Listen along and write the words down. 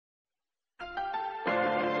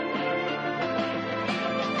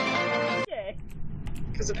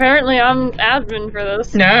Because apparently I'm admin for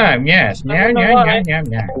this. No, yes. No. Okay,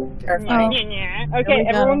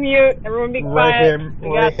 everyone mute. Everyone be quiet.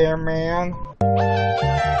 Right here, man.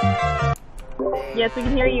 Yes, we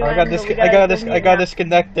can hear you. I got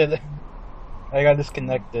disconnected. I got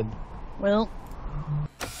disconnected. Well.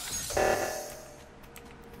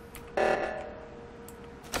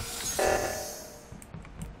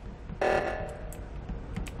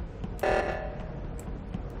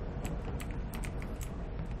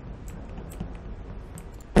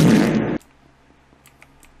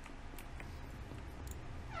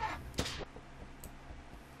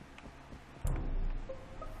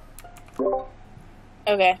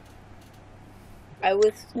 Okay.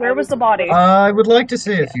 Where was the body? I would like to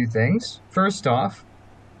say a few things. First off,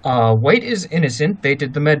 White is innocent. They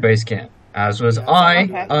did the medbay scan. As was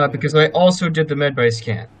because I also did the medbay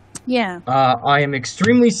scan. Yeah. I am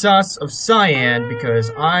extremely sus of Cyan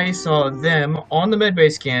because I saw them on the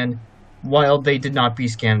medbay scan while they did not be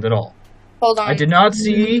scanned at all. Hold on. I did not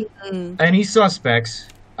see any suspects,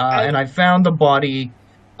 and I found the body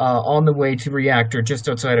on the way to reactor just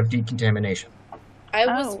outside of decontamination. I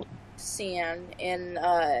was Cyan in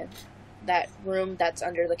that room that's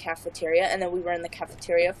under the cafeteria, and then we were in the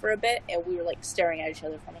cafeteria for a bit, and we were like staring at each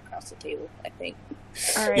other from across the table, I think.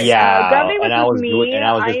 Right. Yeah, and I was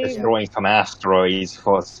just destroying some asteroids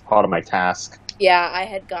for part of my task. Yeah, I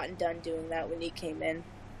had gotten done doing that when he came in.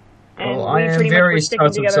 And well, we I am pretty very much were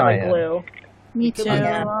sticking together like glue. Me too,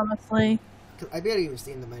 honestly. I barely even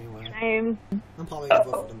seen them anyway. I'm probably gonna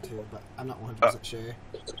vote for them too, but I'm not 100% sure.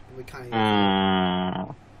 We kind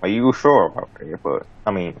of. Are you sure about it? But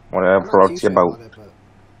I mean, whatever props you about.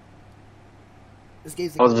 This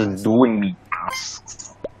game's I was just doing me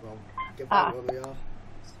tasks. Well, get back where we are.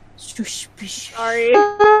 Sorry.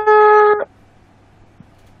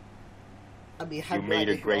 I mean, You made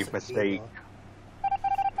a grave mistake.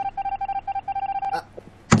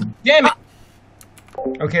 Damn it!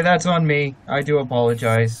 Okay, that's on me. I do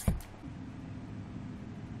apologize.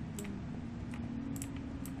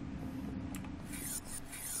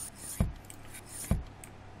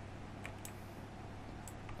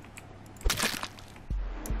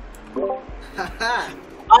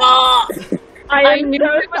 I knew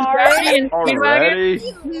it was Gravity and Speedwagon.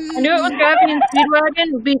 I knew it was Gravity and Speedwagon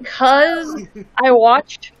because I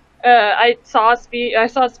watched. I saw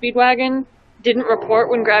Speedwagon didn't report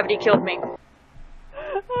when Gravity killed me.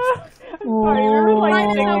 Sorry, we were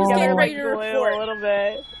like sticking together like glue a little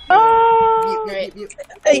bit.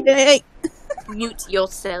 Hey. Mute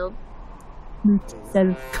yourself.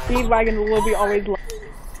 Speedwagon will be always like.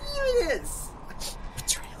 Here it is!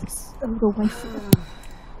 Betrayals of the wife.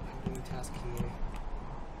 New task here.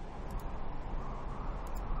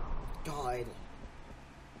 God.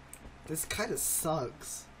 This kind of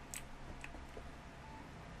sucks.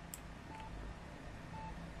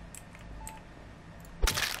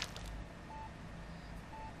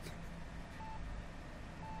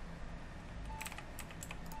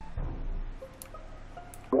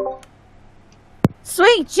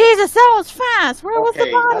 Sweet Jesus, that was fast! Where was the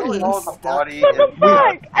body? The body in the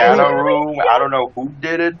piano room. I don't know who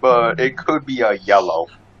did it, but it could be a yellow.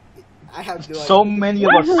 I have no idea. So many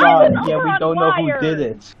of us saw it, yet we don't know who did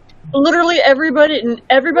it. Literally everybody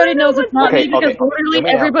knows it's not me because literally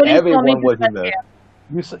everybody saw me was in there.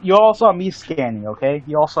 You all saw me scanning, okay?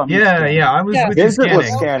 You all saw me scanning. Yeah, I was with you Vincent was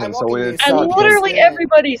scanning. scanning, so it's... And literally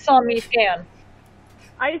everybody saw me scan.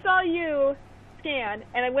 I saw you scan,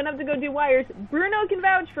 and I went up to go do wires. Bruno can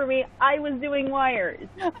vouch for me. I was doing wires.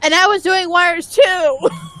 And I was doing wires too!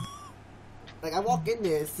 Like, I walked in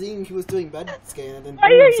there seeing he was doing bed scan, and then Why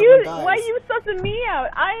are you sussing me out?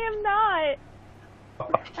 I am not.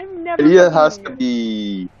 I'm never. It has to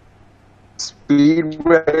be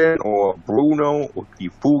Speedwagon or Bruno or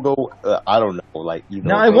Fugo. I don't know. Like, you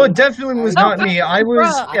know. No, it definitely was not me. I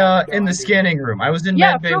was in the scanning room. I was in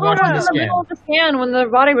medbay watching the scan. In the scan when the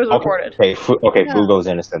body was reported. Okay, Fugo's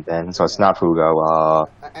innocent then, so it's not Fugo.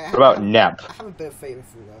 What about Nep? I have a bit of faith in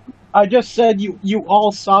Fugo. I just said you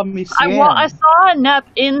all saw me scan. I saw Nep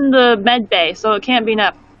in the med bay, so it can't be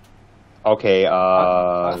Nep. Okay,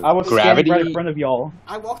 I was Gravity standing right in front of y'all.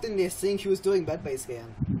 I walked in there seeing he was doing bed-based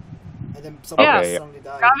scan. And then somebody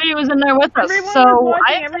died. Gravity was in there with us, so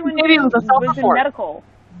I think maybe it was a self-report. Medical.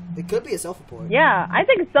 It could be a self-report. Yeah, I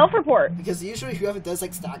think it's self-report. Because usually whoever does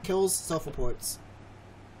like stat kills, self-reports.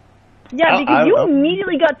 Yeah, because you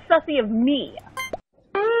immediately got sussy of me.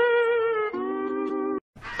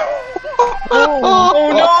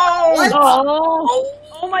 Oh no! What?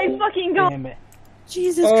 Oh my fucking god! Damn it.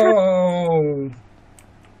 Jesus Christ. Oh.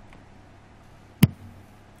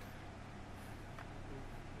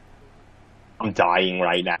 I'm dying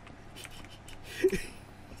right now.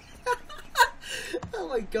 Oh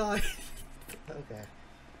my god. Okay.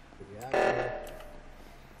 Yeah.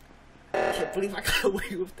 I can't believe I got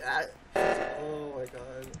away with that. Oh my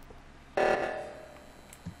god.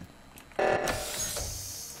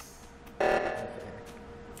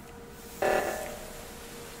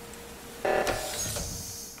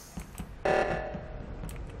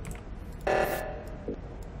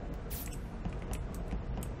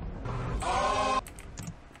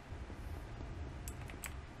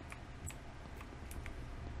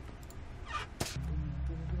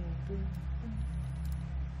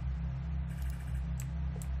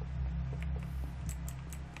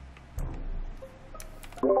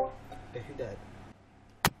 Okay, who died?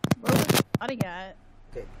 Where was the body at?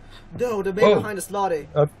 Okay. No, the man behind the slotty.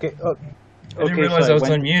 Okay. I didn't realize I was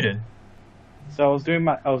unmuted. So I was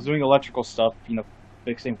doing electrical stuff, you know,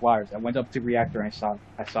 fixing wires. I went up to the reactor and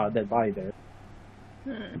I saw a dead body there.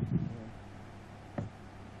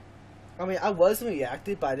 I mean, I was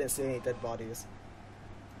reactive, but I didn't see any dead bodies.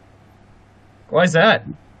 Why is that?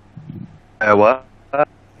 What?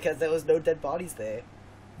 Because there was no dead bodies there.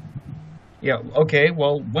 Yeah. Okay.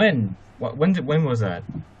 Well, when? When was that?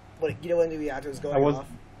 What, you know when the reactor was going off?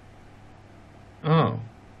 Oh.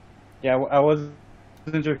 Yeah, I wasn't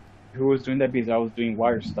sure who was doing that because I was doing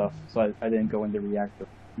wire stuff, so I didn't go in the reactor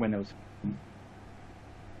when it was.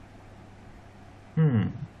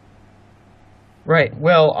 Right.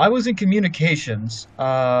 Well, I was in communications.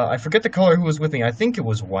 I forget the color who was with me. I think it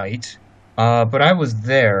was white. But I was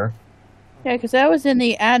there. Yeah, because I was in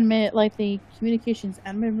the admin, like the communications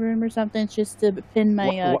admin room or something, just to pin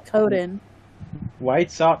my code in. White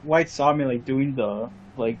saw me like doing the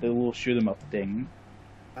little shoot 'em up thing.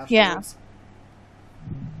 Yeah. Yes.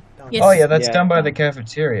 Oh yeah, that's down by the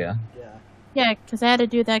cafeteria. Yeah, because I had to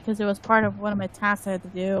do that because it was part of one of my tasks I had to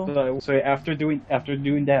do. So after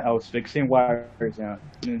doing that, I was fixing wires, and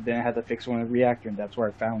then I had to fix one of the reactor, and that's where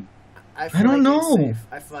I found. I don't know.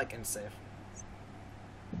 I feel like unsafe.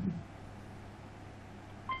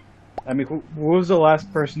 I mean, who was the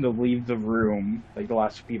last person to leave the room? Like the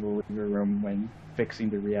last people to leave the room when fixing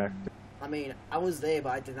the reactor? I mean, I was there, but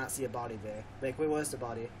I did not see a body there. Like, where was the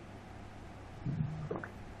body?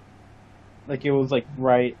 Like it was like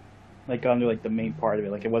right, like under like the main part of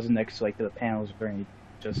it. Like it wasn't next to like the panels or anything.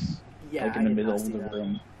 Just like in the middle of the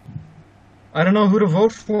room. I don't know who to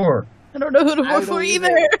vote for. I don't know who to vote for either.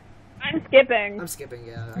 I'm skipping. I'm skipping,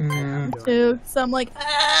 yeah. Too. So I'm like,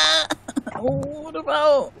 what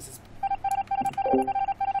about? This is...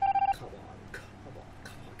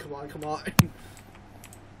 Come on.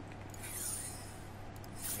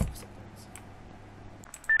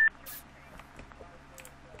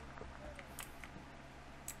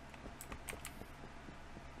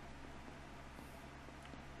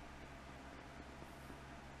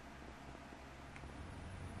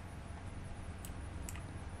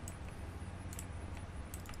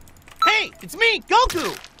 Hey, it's me,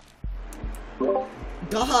 Goku!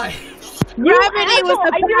 Die! Gravity was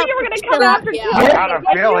I knew you were gonna come after me. I got a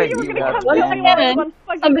feeling you got Once again,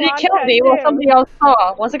 somebody killed me while somebody else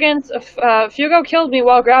saw. Once again, Fugo killed me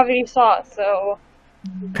while Gravity saw, so...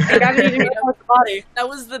 Gravity didn't get the body. That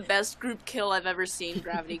was the best group kill I've ever seen,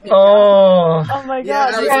 Gravity. Good job. Oh my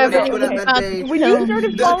god. When you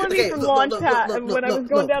started following me from Launchpad, and when I was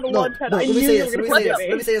going down to Launchpad, I knew you were gonna kill me.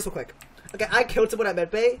 Let me say this real quick. Okay, I killed someone at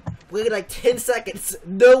medbay. Within like 10 seconds,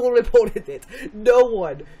 no one reported it. No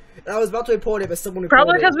one. And I was about to report it, but someone reported it.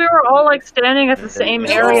 Probably because we were all like standing at the same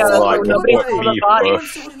area, so nobody saw the body. I didn't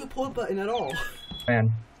see the report button at all.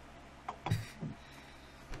 Man.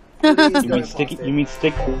 You mean sticky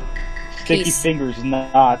fingers,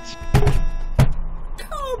 not.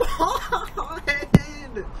 Come on!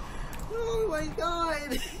 Oh my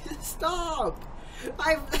god! Stop!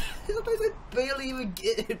 I barely even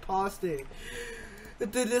get imposter.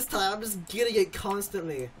 This time, I'm just getting it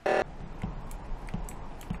constantly.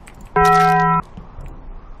 Okay,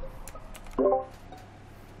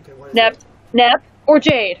 Nep, or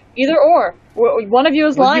Jade. Either or. One of you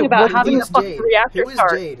is lying about having the fucking reactor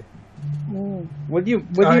start. Jade? What do you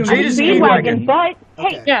Jade is Speedwagon, but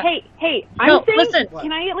hey, No, listen.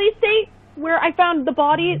 Can I at least say where I found the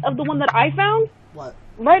body of the one that I found? What?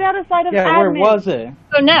 Right outside of admin. Yeah, where was it?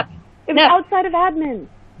 So Nep. It was outside of admin.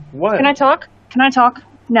 What? Can I talk?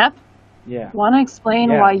 Nep? Yeah. Want to explain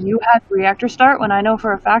why you had reactor start when I know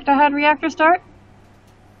for a fact I had reactor start?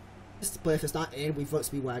 But if it's not in, we vote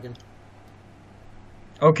Speedwagon.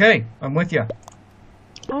 Okay, I'm with you.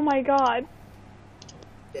 Oh my god.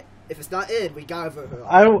 If it's not in, we gotta vote her.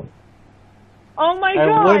 I don't. Oh my I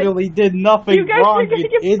god. literally did nothing you guys wrong, are gonna you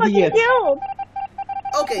get fucking idiots. killed.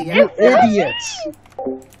 Okay, yeah. You idiots!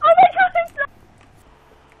 Oh my god!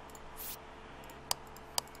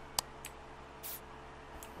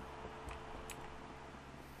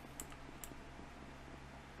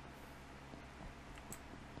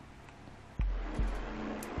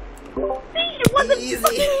 It wasn't Easy.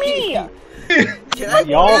 fucking me! Can I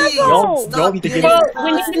Y'all stop need to being give Well, me-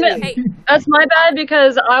 we need to imposting? Hey, That's my bad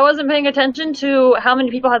because I wasn't paying attention to how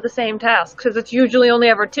many people had the same task because it's usually only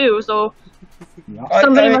ever 2. So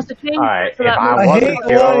somebody must have changed Alright, it so if that I I wasn't hate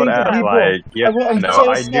killed lying to at people. like, yeah, I'm no,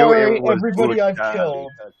 so I knew sorry, it was everybody I've Buddha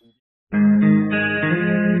killed. because